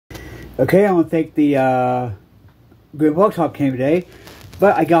Okay, I want to thank the Green Box Shop came today,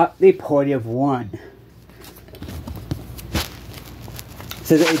 but I got the Party of One.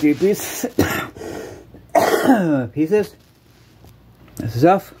 Says 83 pieces. Pieces. This is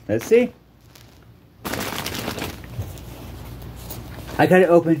off. Let's see. I got it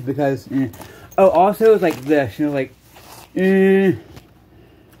open because. Oh, also it's like this, you know, like.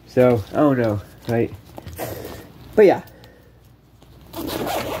 So, oh no, right. But yeah.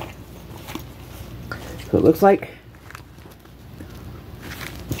 So it looks like.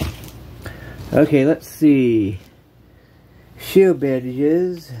 Okay, let's see. Shield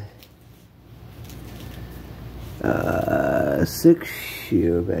bandages. 6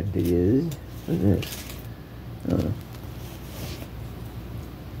 shield bandages. What's this? Oh.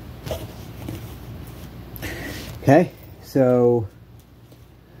 Okay, so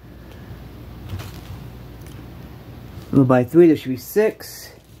we'll buy 3. There should be 6.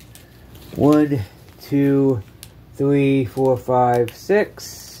 1, 2, 3, 4, 5,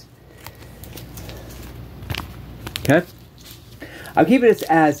 6. Okay. I'll keep it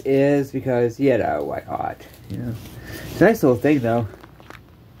as is because, you know, why not? You know, it's a nice little thing though.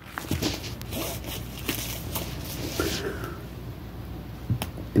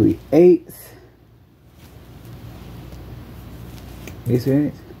 Three eighths.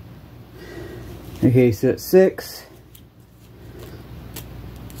 Okay, so it's 6,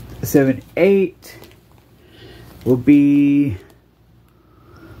 7, 8 will be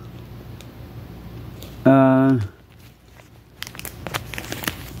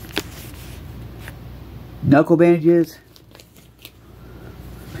knuckle bandages.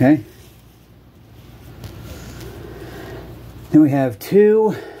 Okay. Then we have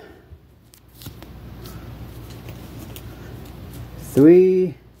 2,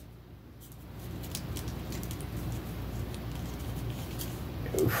 3,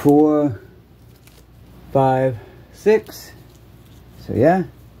 4, 5, 6. So yeah,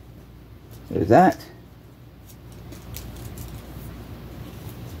 there's that.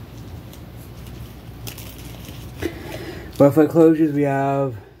 Butterfly closures we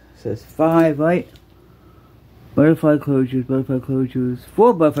have, says 5, right? Butterfly closures,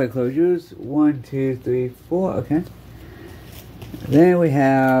 4 butterfly closures. 1, 2, 3, 4, okay. Then we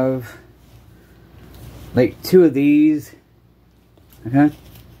have like 2 of these. Okay.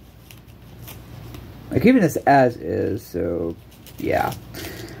 I'm keeping this as is, so yeah.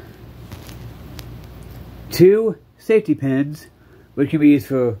 2 safety pins, which can be used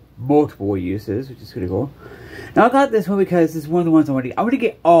for multiple uses, which is pretty cool. Now I got this one because this is one of the ones I want to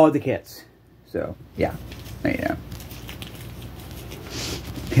get all the kits. So yeah, there you go.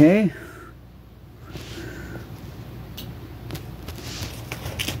 Okay.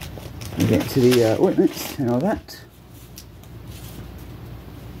 We get to the ointments and all that.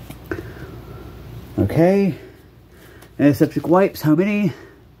 Okay. Antiseptic wipes, how many?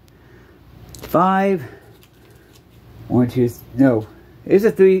 5. 1, 2, no. These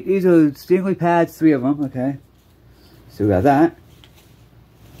are 3, these are Stingray pads, 3 of them, okay. So we got that.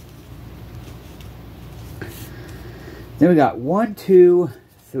 Then we got 1, 2,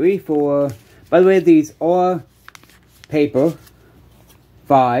 3, 4. By the way, these are paper.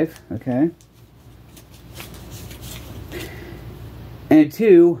 5, okay. And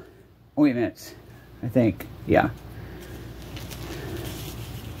 2 ointments, I think, yeah.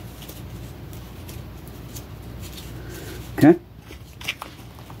 Okay.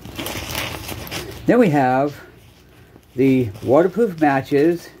 Then we have the waterproof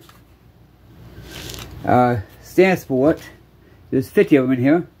matches. Stand Sport. There's 50 of them in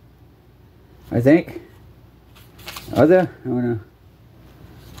here, I think. Are there? I don't know.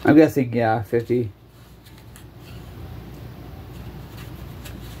 I'm guessing, yeah, 50.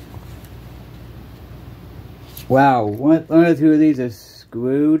 Wow, one or 2 of these are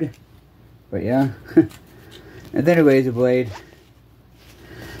screwed. But yeah. And then a razor blade.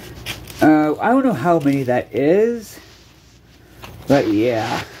 I don't know how many that is. But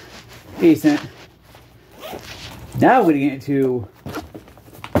yeah. Decent. Now we're going to get into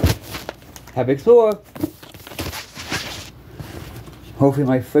Have Explorer. Hopefully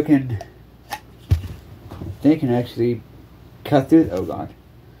my freaking thing can actually cut through. Oh god.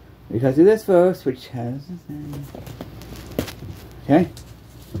 We cut through this first, which has. Okay.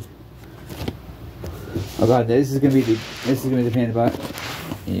 Oh god, this is gonna be the pain in the butt.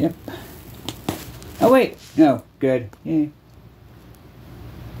 Yep. Oh wait, no, good. Yeah.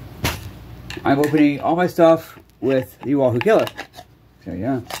 I'm opening all my stuff with the Wahoo Killer. So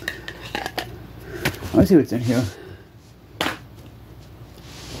yeah. Let's see what's in here.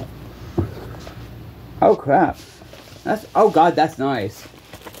 Oh crap. Oh god, that's nice.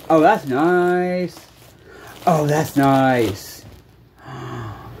 Oh, that's nice. Oh, that's nice.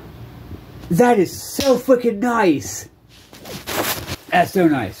 That is so freaking nice. That's so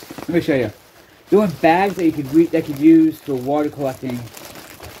nice. Let me show you. Doing bags that you could use for water collecting.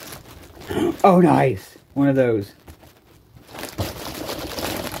 Oh, nice. One of those.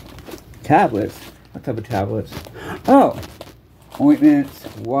 Tablets. What type of tablets? Oh, ointments,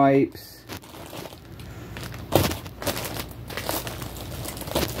 wipes.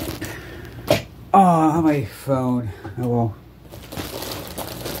 Oh, my phone. Oh well.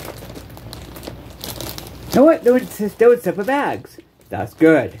 You know what? Doing separate bags. That's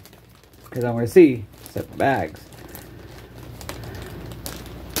good. Because I want to see separate bags.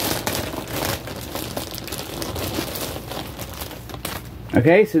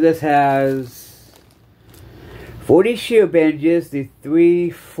 Okay, so this has 40 shield bandages, the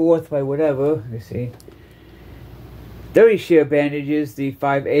 3/4 by whatever. Let me see. 30 shield bandages, the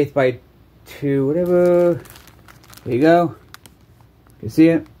 5/8 by 2, whatever. There you go. You see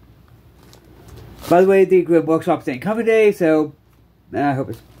it? By the way, the Grim Workshop's ain't coming today, so I hope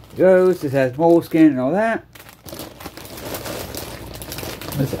it goes. This has moleskin and all that.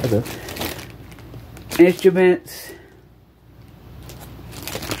 What's the other? Instruments.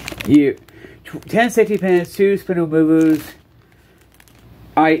 10 safety pins, 2 spindle movers,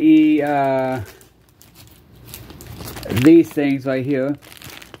 i.e. These things right here,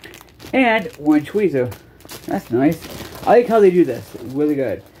 and 1 tweezer. That's nice. I like how they do this. Really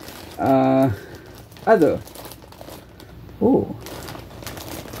good. Other. Ooh.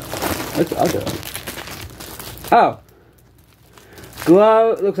 What's other? Oh.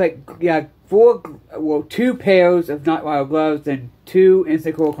 Glove. Looks like, yeah, 2 pairs of not wild gloves and 2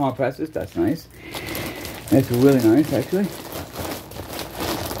 instant cold compresses. That's nice. That's really nice, actually.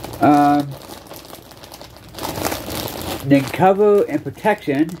 Then cover and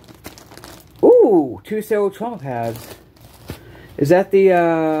protection. Ooh, 2 sterile trauma pads. Is that the,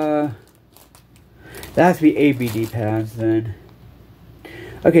 that has to be ABD pads then.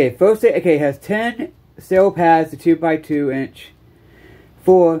 Okay, first aid, okay, it has 10 sterile pads, the 2x2 inch.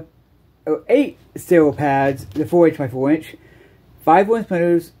 8 sterile pads, the 4 by 4 inch. 5 wound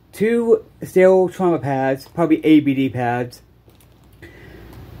splinters, 2 sterile trauma pads, probably ABD pads.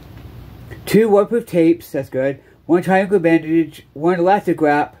 2 waterproof tapes, that's good. 1 triangle bandage, 1 elastic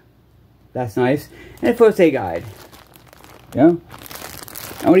wrap, that's nice. And a first aid guide. Yeah.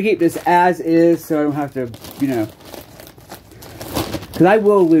 I'm going to keep this as is so I don't have to, you know. Because I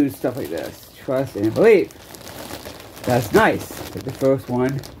will lose stuff like this. Trust and believe. That's nice. Take the first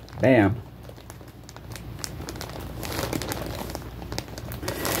one. Bam.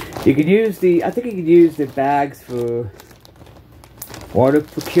 You can use the, I think you can use the bags for water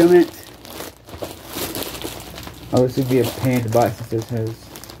procurement. Oh, this would be a pain in the butt since this has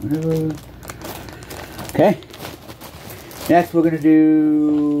whatever. Okay. Next we're going to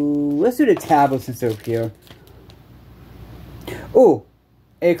do, let's do the tablets since they're here. Oh,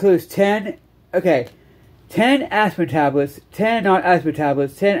 it includes 10, okay, 10 aspirin tablets, 10 non-aspirin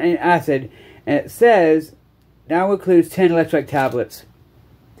tablets, 10 acid, and it says, now includes 10 electrolyte tablets.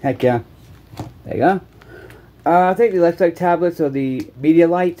 Heck yeah. There you go. I think the electrolyte tablets are the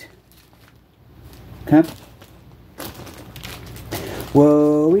Medialyte. Okay.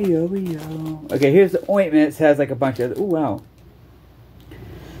 Whoa, okay, here's the ointments. It has like a bunch of, oh wow.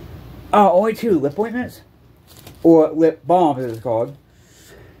 Oh, only 2 lip ointments? Or lip balm as it's called.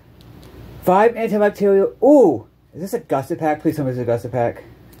 5 antibacterial, ooh. Is this a gusset pack? Please tell me it's a gusset pack.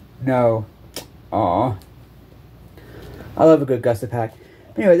 No. Aw. I love a good gusset pack.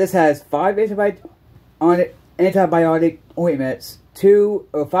 Anyway, this has 5 antibiotic ointments,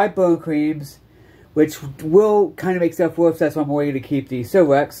 5 burn creams, which will kind of make stuff worse. That's why I'm waiting to keep the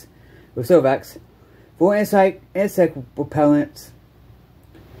Silvex, or Silvex. 4 insect repellents,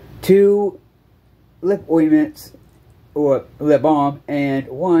 2 lip ointments, or lip balm, and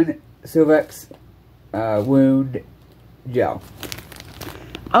 1 Silvex wound gel.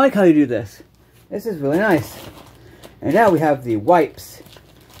 I like how you do this. This is really nice. And now we have the wipes.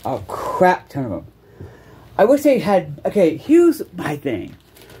 A crap ton of them. I wish they had, okay, here's my thing.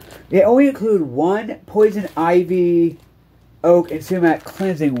 They only include 1 poison ivy, oak, and sumac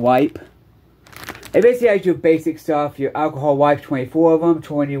cleansing wipe. It basically has your basic stuff, your alcohol wipes, 24 of them,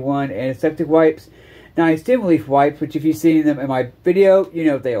 21 antiseptic wipes, 9 stem relief wipes, which if you've seen them in my video, you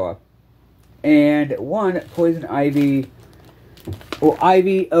know what they are. And 1 poison ivy, or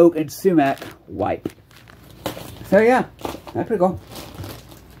ivy, oak, and sumac wipe. So yeah, that's pretty cool.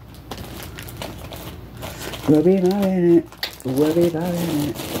 We'll be loving it. We'll be loving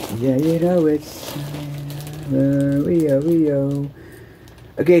it. Yeah, you know it's Rio.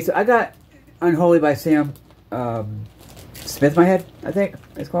 Okay, so I got Unholy by Sam Smith, my head, I think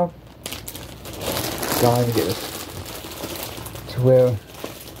it's called. So let me get this to where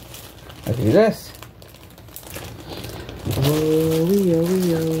I can do this. Oh,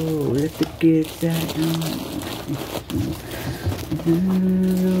 let the kids out.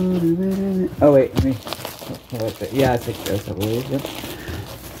 Oh wait, let me. Yeah, I think that's I believe. Yep.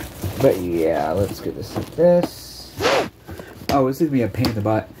 But yeah, let's get this like this. Oh, this is gonna be a pain in the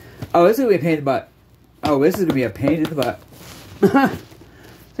butt. Oh, this is gonna be a pain in the butt. Oh, this is gonna be a pain in the butt.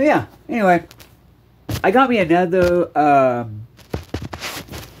 So yeah. Anyway, I got me another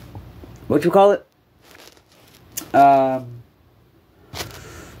what you call it?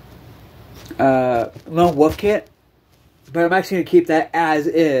 Lone Wolf kit, but I'm actually gonna keep that as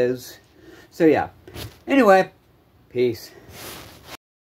is. So yeah. Anyway, peace.